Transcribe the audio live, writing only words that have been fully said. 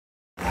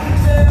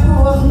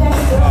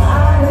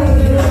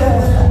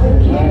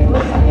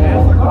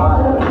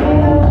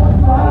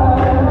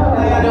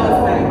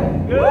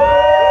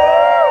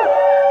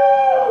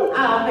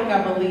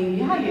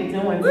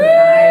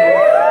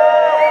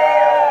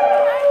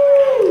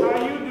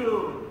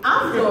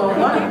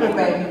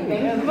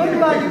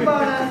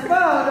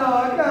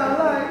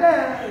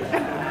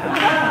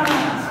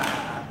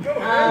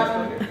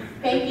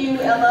Thank you,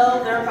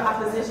 LL Durham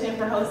Opposition,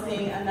 for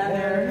hosting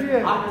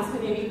another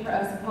opportunity for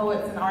us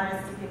poets and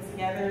artists to get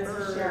together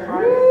to share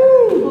art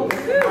with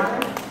people.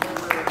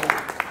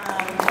 I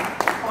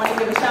want to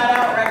give a shout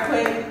out right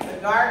quick to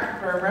Gark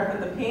for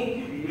repping the pink.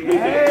 In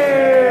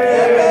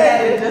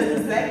just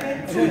a second.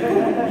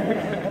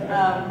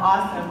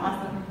 Awesome.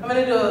 I'm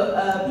going to do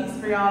a piece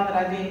for y'all that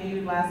I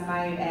debuted last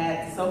night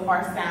at So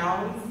Far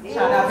Sounds.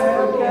 Shout out to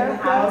Ruby in the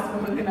house for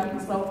hooking up the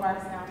So Far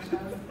Sound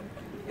shows.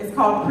 It's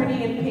called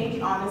Pretty in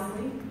Pink,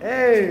 honestly.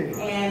 Hey.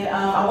 And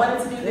I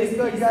wanted to do this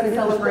piece in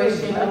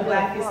celebration of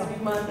Black History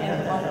Month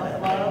and the month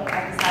of love.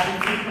 I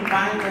decided to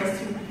combine those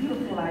two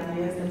beautiful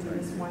ideas into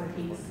this one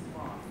piece.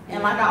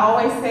 And like I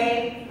always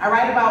say, I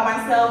write about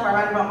myself, I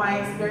write about my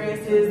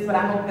experiences, but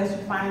I hope that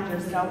you find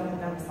yourself in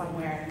them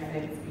somewhere and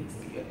that it speaks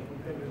to you.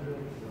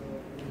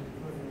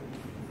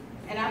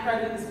 And after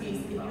I do this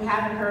piece, if you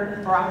haven't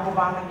heard Barack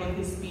Obama give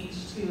his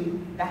speech to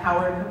the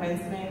Howard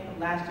commencement of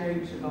last year,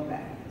 you should go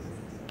back.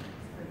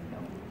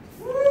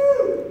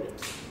 Woo!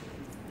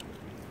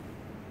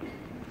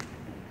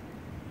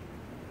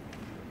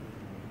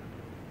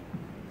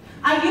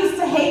 I used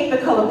to hate the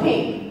color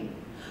pink.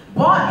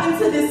 Bought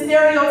into this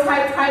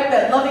stereotype type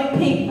that loving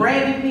pink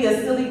branded me a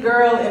silly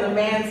girl in a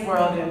man's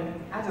world,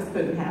 and I just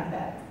couldn't have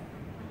that.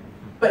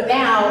 But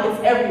now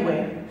it's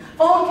everywhere.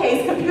 Phone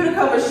case, computer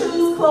cover,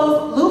 shoes,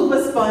 clothes,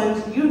 loofah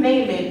sponge, you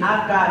name it,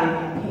 I've got it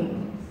in pink.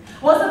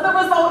 Was it the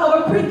result of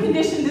a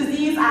preconditioned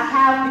disease I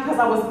have because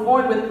I was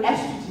born with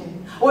estrogen?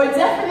 Or a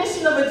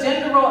definition of a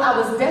gender role I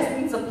was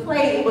destined to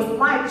play? It was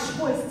my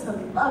choice to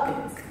love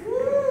it.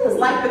 Because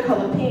like the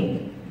color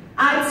pink,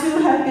 I too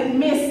have been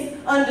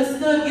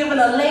misunderstood, given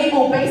a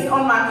label based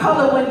on my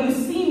color. When you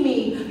see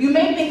me, you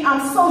may think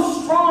I'm so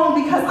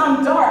strong because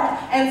I'm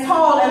dark and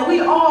tall, and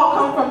we all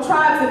come from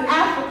tribes in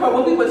Africa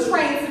where we were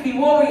trained to be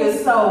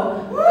warriors,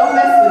 so don't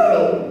mess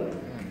with me.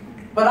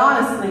 But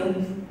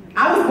honestly,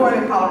 I was born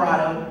in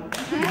Colorado.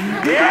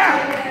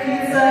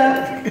 Pizza,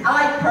 I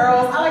like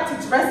pearls, I like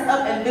to dress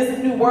up and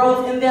visit new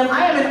worlds in them.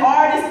 I am an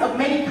artist of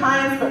many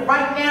kinds, but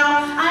right now,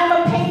 I am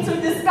a painter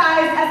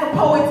disguised as a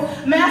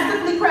poet,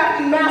 masterfully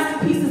crafting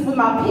masterpieces with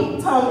my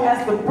pink tongue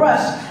as the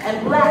brush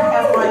and black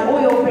as my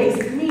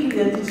oil-based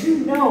media. Did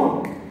you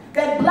know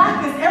that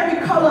black is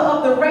every color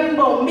of the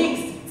rainbow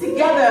mixed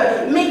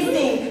together,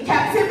 mixing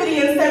captivity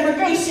and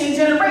segregation,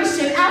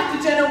 generation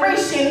after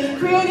generation,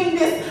 creating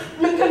this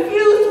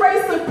confused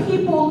race of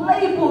people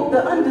labeled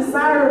the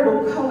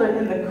undesirable color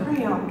in the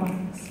crayon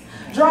box,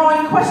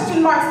 drawing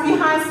question marks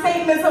behind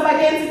statements of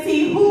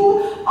identity.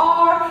 Who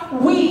are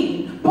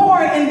we?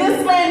 Born in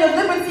this land of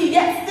liberty,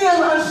 yet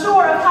still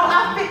unsure of how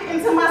I fit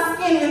into my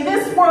skin in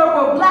this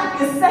world where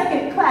black is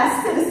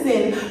second-class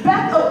citizen,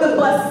 back of the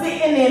bus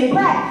sitting in,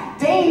 black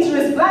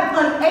dangerous, black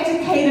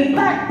uneducated,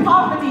 black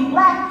poverty,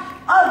 black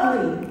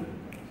ugly.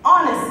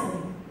 Honestly,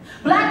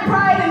 black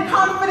pride and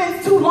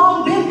confidence too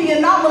long been the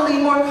anomaly.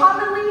 More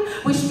commonly,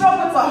 we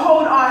struggle to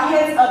hold our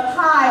heads up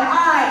high.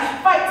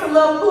 I fight to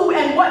love who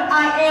and what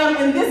I am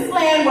in this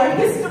land where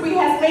history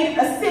has made it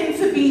a sin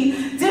to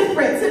be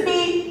different, to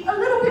be a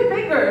little bit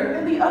bigger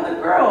than the other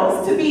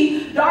girls, to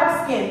be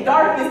dark-skinned,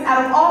 darkest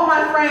out of all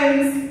my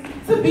friends,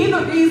 to be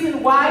the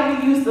reason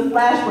why you use the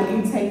flash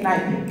when you take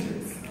night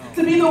pictures,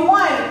 to be the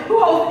one who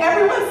holds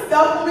everyone's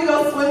stuff when we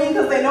go swimming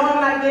because they know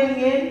I'm not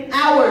getting in.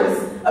 Hours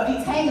of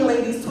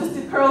detangling these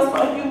twisted curls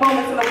for a few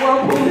moments in a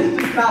whirlpool is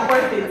just not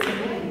worth it to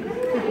me.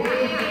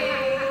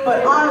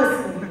 But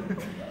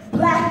honestly,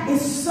 black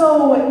is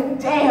so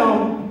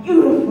damn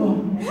beautiful.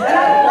 And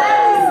I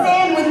gladly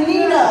stand with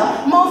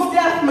Nina, Mos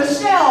Def,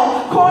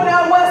 Michelle,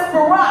 Cornel West,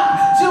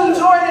 Barack, June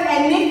Jordan,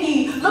 and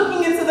Nikki,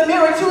 looking into the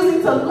mirror,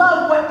 choosing to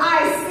love what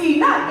I see,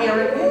 not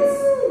arrogance,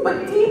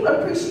 but deep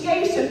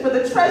appreciation for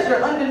the treasure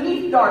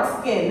underneath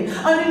dark skin,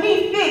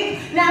 underneath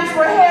thick,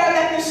 natural hair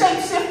that can shape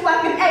shift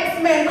like an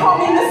X-Men. Call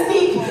me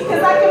Mystique,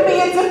 because I can be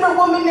a different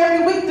woman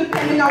every week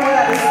depending on what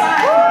I decide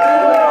to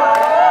do with my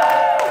life.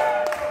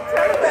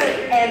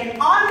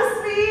 And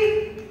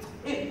honestly,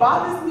 it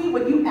bothers me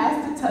when you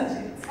ask to touch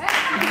it.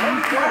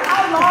 Or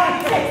how long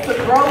it takes to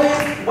grow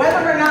it,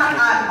 whether or not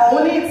I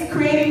own it,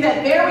 creating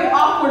that very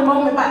awkward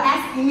moment by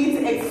asking me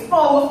to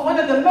expose one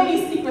of the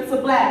many secrets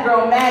of black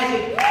girl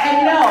magic.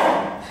 And no,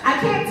 I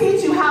can't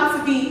teach you how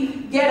to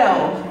be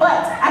ghetto,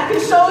 but I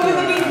can show you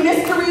the deep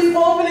mysteries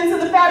woven into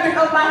the fabric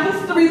of my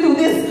history through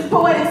this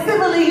poetic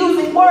simile,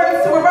 using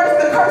words to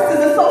reverse the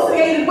curses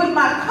associated with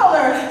my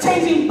color,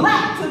 changing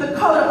black to the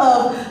color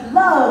of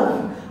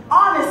love.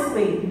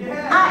 Honestly,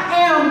 I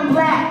am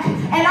black,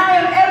 and I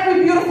am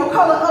every beautiful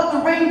color of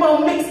the rainbow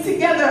mixed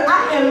together.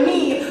 I am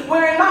me,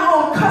 wearing my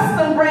own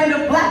custom brand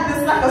of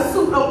blackness like a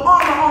suit of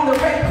armor on the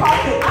red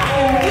carpet. I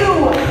am you,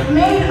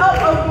 made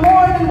up of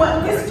more than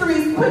what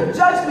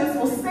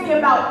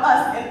about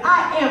us, and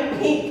I am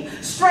pink.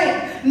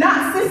 Strength,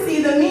 not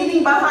sissy, the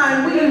meaning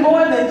behind we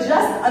more than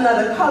just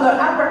another color.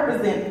 I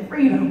represent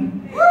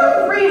freedom.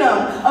 The freedom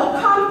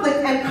of conflict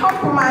and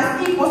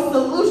compromise equals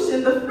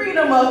solution. The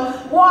freedom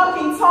of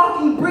walking,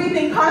 talking,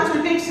 breathing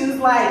contradictions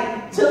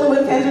like chilling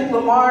with Kendrick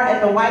Lamar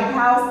at the White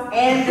House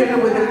and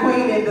dinner with the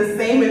Queen in the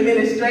same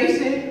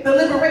administration. The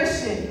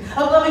liberation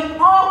of loving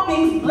all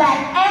things black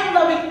and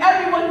loving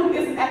everyone who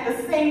isn't at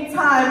the same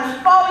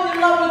time. Falling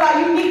in love with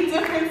our unique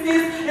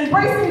differences.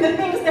 Embracing the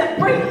things that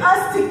bring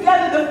us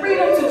together. The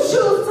freedom to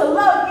choose to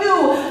love you,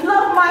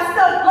 love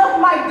myself, love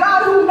my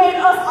God who made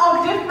us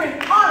all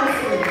different,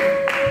 honestly.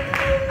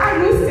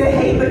 I used to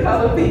hate the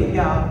color pink,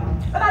 y'all.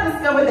 But I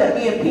discovered that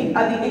me and pink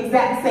are the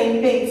exact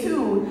same thing,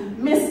 too.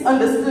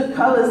 Misunderstood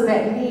colors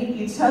that need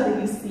each other,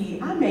 you see.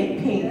 I make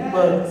pink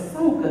look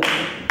so good.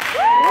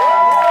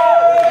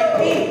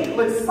 And pink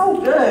looks so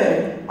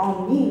good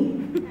on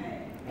me.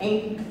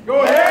 Thank you.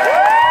 Go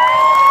ahead.